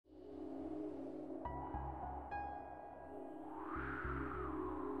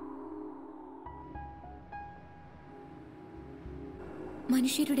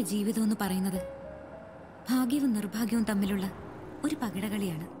മനുഷ്യരുടെ ജീവിതം എന്ന് പറയുന്നത് ഭാഗ്യവും നിർഭാഗ്യവും തമ്മിലുള്ള ഒരു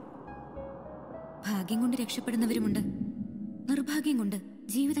പകിടകളിയാണ്. ഭാഗ്യം കൊണ്ട് രക്ഷപ്പെടുന്നവരുമുണ്ട്, നിർഭാഗ്യം കൊണ്ട്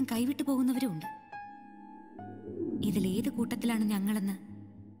ജീവിതം കൈവിട്ടു പോകുന്നവരുമുണ്ട്. ഇതിലേത് കൂട്ടത്തിലാണ് ഞങ്ങളെന്ന്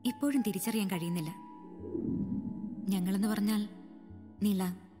ഇപ്പോഴും തിരിച്ചറിയാൻ കഴിയുന്നില്ല. ഞങ്ങളെന്ന് പറഞ്ഞാൽ നീല,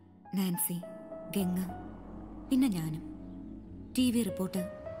 നാൻസി, ഗംഗ, പിന്നെ ഞാനും. TV reporter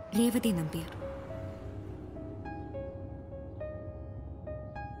Revathi Nambiar.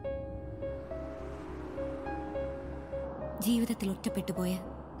 ജീവിതത്തിൽ ഒറ്റപ്പെട്ടുപോയ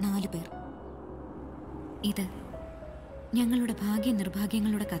 4 പേർ. ഇത് ഞങ്ങളുടെ ഭാഗ്യ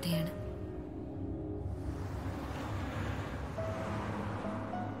നിർഭാഗ്യങ്ങളുടെ കഥയാണ്.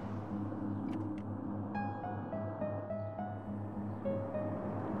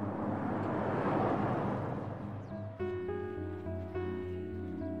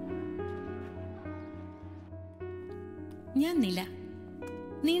 ഞാൻ നില.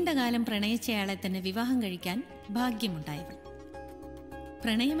 നീണ്ടകാലം പ്രണയിച്ചയാളെ തന്നെ വിവാഹം കഴിക്കാൻ ഭാഗ്യമുണ്ടായവൾ.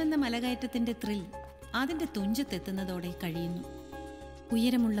 പ്രണയമെന്ന മലകയറ്റത്തിന്റെ ത്രിൽ അതിന്റെ തുഞ്ചത്തെത്തുന്നതോടെ കഴിയുന്നു.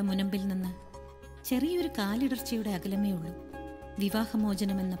 ഉയരമുള്ള മുനമ്പിൽ നിന്ന് ചെറിയൊരു കാലിടർച്ചയുടെ അകലമേ ഉള്ളൂ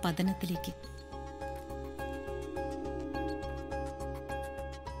വിവാഹമോചനമെന്ന പതനത്തിലേക്ക്.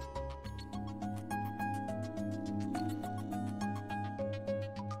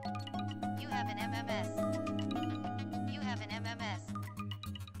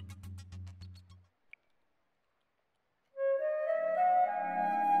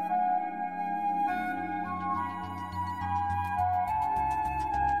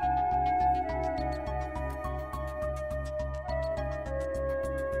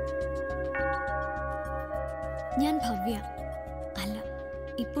 ഞാൻ ഭവ്യ അല്ല,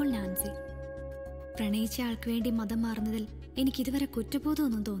 ഇപ്പോൾ നാൻസി. പ്രണയിച്ച ആൾക്ക് വേണ്ടി മതം മാറുന്നതിൽ എനിക്കിതുവരെ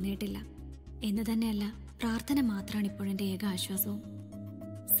കുറ്റബോധമൊന്നും തോന്നിയിട്ടില്ല. എന്ന് തന്നെയല്ല, പ്രാർത്ഥന മാത്രമാണ് ഇപ്പോഴെൻ്റെ ഏക ആശ്വാസവും.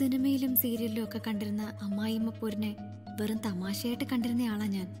 സിനിമയിലും സീരിയലിലും ഒക്കെ കണ്ടിരുന്ന അമ്മായിയമ്മ പോരിനെ വെറും തമാശയായിട്ട് കണ്ടിരുന്നയാളാ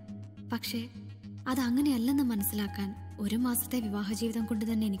ഞാൻ. പക്ഷേ അതങ്ങനെയല്ലെന്ന് മനസ്സിലാക്കാൻ 1 മാസത്തെ വിവാഹ ജീവിതം കൊണ്ട്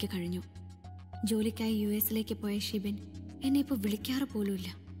തന്നെ എനിക്ക് കഴിഞ്ഞു. ജോലിക്കായി US പോയ ഷിബിൻ എന്നെ ഇപ്പോൾ വിളിക്കാറ് പോലുമില്ല.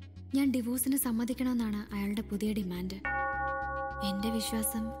 ഞാൻ ഡിവോഴ്സിന് സമ്മതിക്കണമെന്നാണ് അയാളുടെ പുതിയ ഡിമാൻഡ്. എന്റെ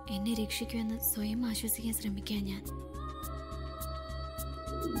വിശ്വാസം എന്നെ രക്ഷിക്കുമെന്ന് സ്വയം ആശ്വസിക്കാൻ ശ്രമിക്കാൻ ഞാൻ.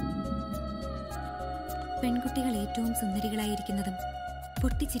 പെൺകുട്ടികൾ ഏറ്റവും സുന്ദരികളായിരിക്കുന്നതും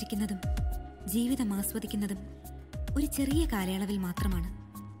പൊട്ടിച്ചിരിക്കുന്നതും ജീവിതം ആസ്വദിക്കുന്നതും ഒരു ചെറിയ കാലയളവിൽ മാത്രമാണ്.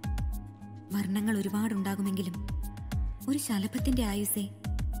 വർണ്ണങ്ങൾ ഒരുപാടുണ്ടാകുമെങ്കിലും ഒരു ശലഭത്തിന്റെ ആയുസ്സേ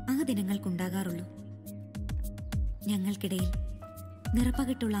ആ ദിനങ്ങൾക്കുണ്ടാകാറുള്ളൂ. ഞങ്ങൾക്കിടയിൽ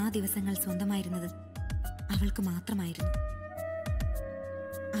നിറപ്പകിട്ടുള്ള ആ ദിവസങ്ങൾ സ്വന്തമായിരുന്നത് അവൾക്ക് മാത്രമായിരുന്നു.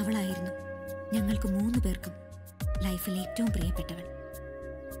 അവളായിരുന്നു ഞങ്ങൾക്ക് 3 പേർക്കും ലൈഫിൽ ഏറ്റവും പ്രിയപ്പെട്ടവൾ,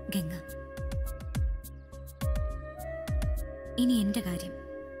 ഗംഗ. ഇനി എന്റെ കാര്യം.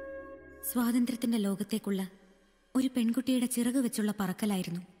 സ്വാതന്ത്ര്യത്തിന്റെ ലോകത്തേക്കുള്ള ഒരു പെൺകുട്ടിയുടെ ചിറക് വെച്ചുള്ള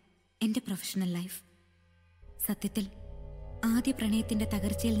പറക്കലായിരുന്നു എന്റെ പ്രൊഫഷണൽ ലൈഫ്. സത്യത്തിൽ ആദ്യ പ്രണയത്തിന്റെ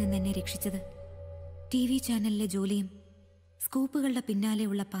തകർച്ചയിൽ നിന്ന് എന്നെ രക്ഷിച്ചത് TV ചാനലിലെ ജോലിയും സ്കൂപ്പുകളുടെ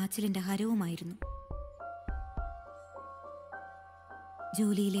പിന്നാലെയുള്ള പാച്ചിലിന്റെ ഹരവുമായിരുന്നു.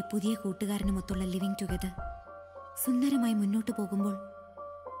 ജോലിയിലെ പുതിയ കൂട്ടുകാരനുമൊത്തുള്ള ലിവിംഗ് ടുഗദർ സുന്ദരമായി മുന്നോട്ടു പോകുമ്പോൾ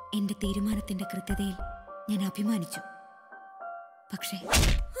എന്റെ തീരുമാനത്തിന്റെ കൃത്യതയിൽ ഞാൻ അഭിമാനിച്ചു. പക്ഷേ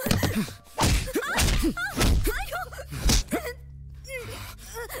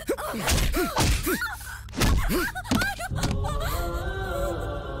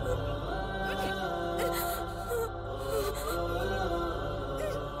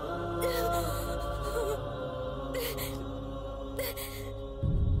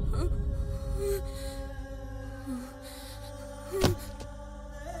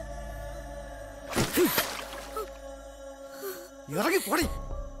ഇറങ്ങി പോടി.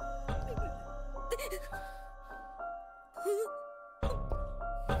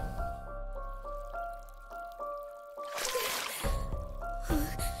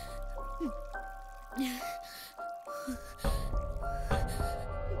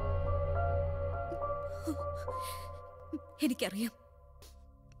 എനിക്കറിയാം,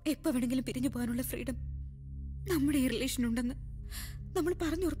 എപ്പോ വേണമെങ്കിലും പിരിഞ്ഞു പോകാനുള്ള ഫ്രീഡം നമ്മുടെ ഈ റിലേഷൻ ഉണ്ടെന്ന് നമ്മൾ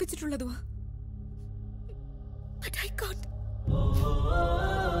പറഞ്ഞുറപ്പിച്ചിട്ടുള്ളതുവാ. But I can't.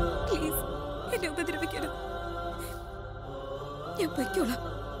 Please, എന്നെ ഉപദ്രവിക്കരുത്. ഞാൻ പൊയ്ക്കോളാം.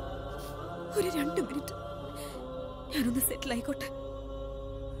 ഒരു 2 മിനിറ്റ് ഞാനൊന്ന് സെറ്റിൽ ആയിക്കോട്ടെ.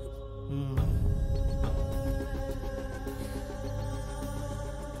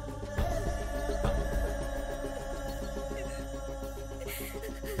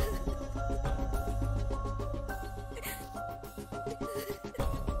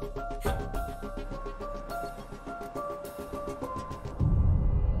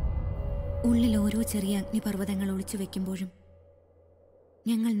 ഉള്ളിൽ ഓരോ ചെറിയ അഗ്നിപർവ്വതങ്ങൾ ഒളിച്ചു വെക്കുമ്പോഴും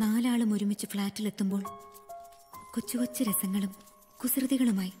ഞങ്ങൾ 4 ആളും ഒരുമിച്ച് ഫ്ലാറ്റിലെത്തുമ്പോൾ കൊച്ചു കൊച്ചു രസങ്ങളും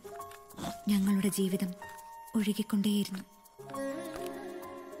കുസൃതികളുമായി ഞങ്ങളുടെ ജീവിതം ഒഴുകിക്കൊണ്ടേയിരുന്നു.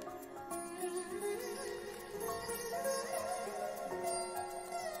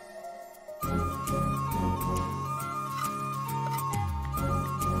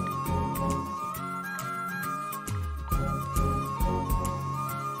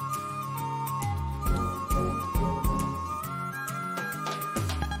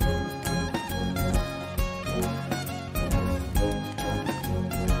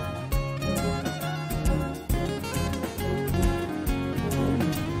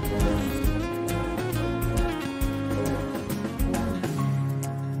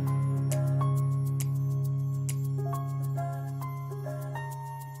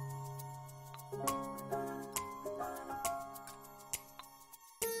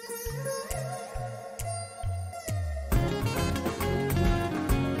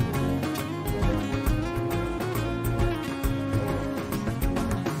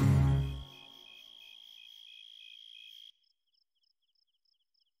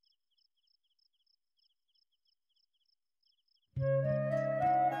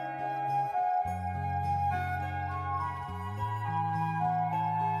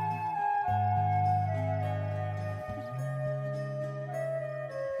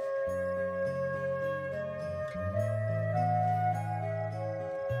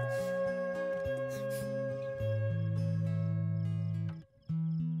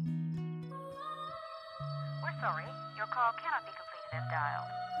 Sorry, your call cannot be completed as dialed.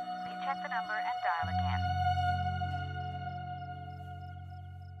 Please check the number and dial again.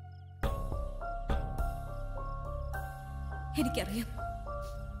 എനിക്കറിയാം,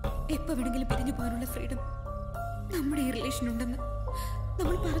 എപ്പോ വേണമെങ്കിലും പിരിഞ്ഞു പോകാനുള്ള ഫ്രീഡം നമ്മുടെ ഈ റിലേഷൻ ഉണ്ടെന്ന്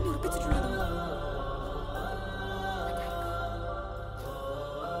നമ്മൾ പറഞ്ഞുറപ്പിച്ചിട്ടുള്ളതാണ്.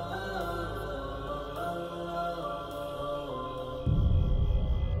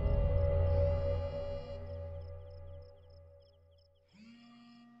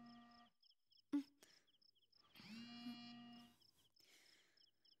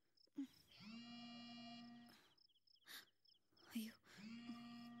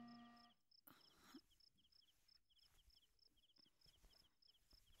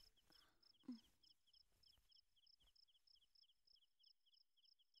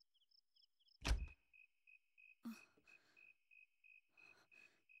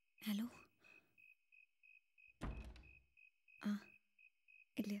 ഹലോ.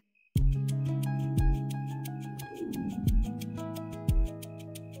 ഇല്ല.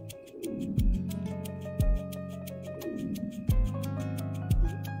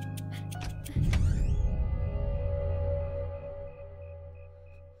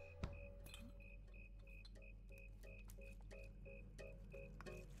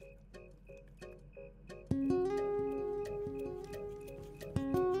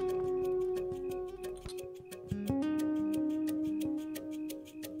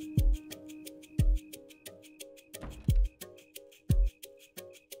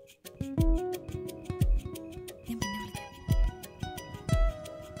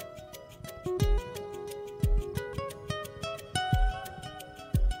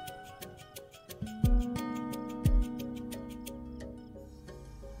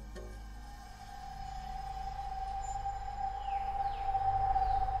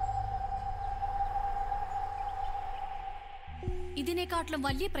 ഇതിനെക്കാട്ടിലും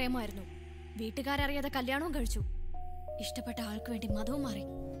വലിയ പ്രേമമായിരുന്നു. വീട്ടുകാരറിയാതെ കല്യാണവും കഴിച്ചു. ഇഷ്ടപ്പെട്ട ആൾക്ക് വേണ്ടി മതവും മാറി.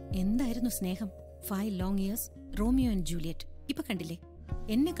 എന്തായിരുന്നു സ്നേഹം? 5 long years, Romeo and Juliet. ഇപ്പൊ കണ്ടില്ലേ,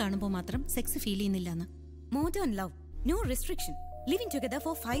 എന്നെ കാണുമ്പോ മാത്രം സെക്സ് ഫീൽ ചെയ്യുന്നില്ലെന്ന്. Modern love, no restriction, living together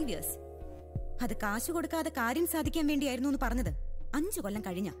for 5 years. അത് കാശ് കൊടുക്കാതെ കാര്യം സാധിക്കാൻ വേണ്ടിയായിരുന്നു എന്ന് പറഞ്ഞത് 5 കൊല്ലം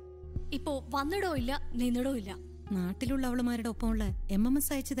കഴിഞ്ഞ. ഇപ്പോ വന്നിടോ ഇല്ല, നിന്നിടോ ഇല്ല. നാട്ടിലുള്ള അവളുമാരുടെ ഒപ്പമുള്ള MMS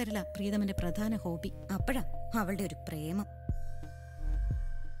അയച്ചു തരല പ്രീതമന്റെ പ്രധാന ഹോബി. അപ്പഴാ അവളുടെ ഒരു പ്രേമം.